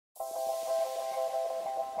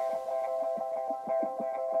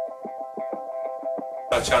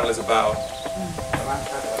Our channel is about.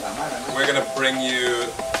 We're going to bring you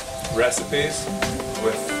recipes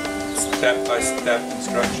with step-by-step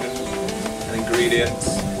instructions and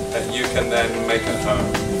ingredients that you can then make at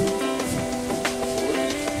home.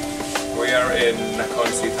 We are in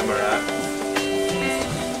Nakhon Si Thammarat,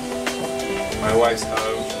 my wife's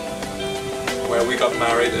home, where we got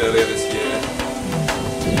married earlier this year,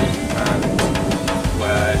 and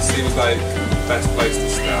where it seems like the best place to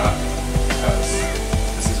start because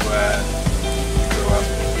this is where we grew up.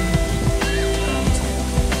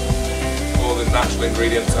 And all the natural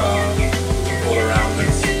ingredients are all around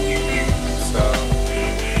us. So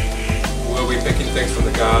we'll be picking things from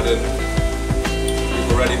the garden.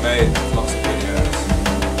 We've already made lots of videos,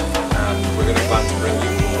 and we're going to plan to bring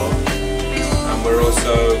you more. And we're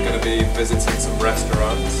also going to be visiting some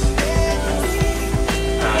restaurants,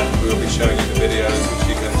 and we'll be showing you the videos which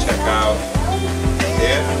you can check out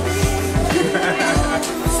here.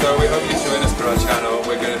 So we hope you join us for our channel.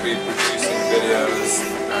 We're going to be producing videos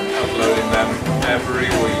and uploading them every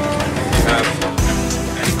week. If you have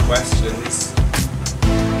any questions,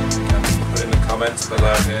 you can put in the comments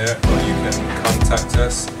below here, or you can contact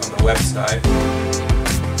us on the website,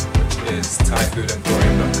 which is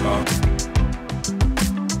thaifoodemporium.com.